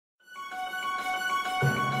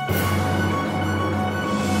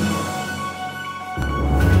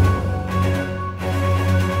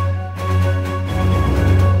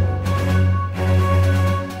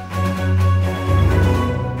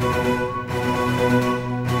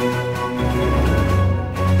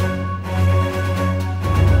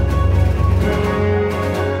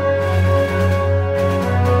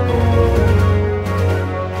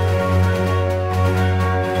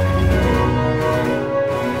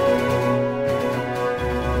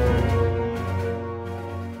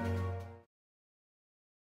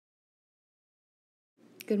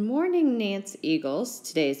Good morning, Nance Eagles.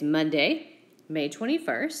 Today is Monday, May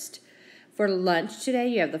 21st. For lunch today,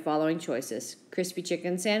 you have the following choices: crispy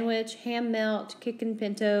chicken sandwich, ham melt, chicken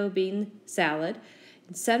pinto bean salad,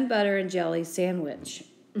 and sun butter and jelly sandwich.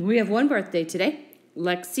 We have one birthday today,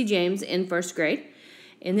 Lexi James in first grade.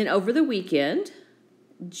 And then over the weekend,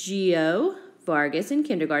 Gio Vargas in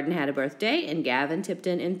kindergarten had a birthday, and Gavin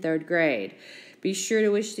Tipton in third grade. Be sure to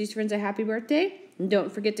wish these friends a happy birthday. And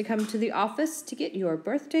don't forget to come to the office to get your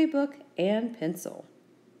birthday book and pencil.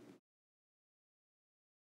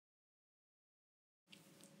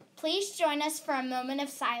 Please join us for a moment of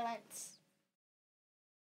silence.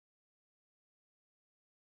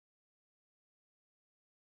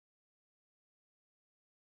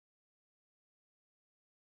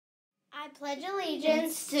 I pledge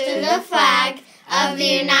allegiance to the flag of the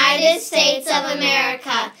United States of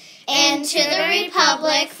America and to the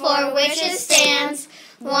republic for which it stands,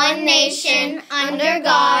 one nation, under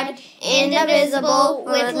God, indivisible,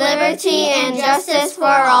 with liberty and justice for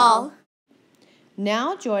all.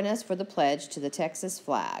 Now join us for the pledge to the Texas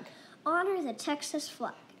flag. Honor the Texas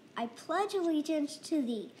flag. I pledge allegiance to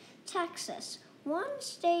thee, Texas, one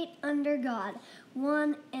state under God,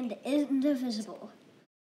 one and indivisible,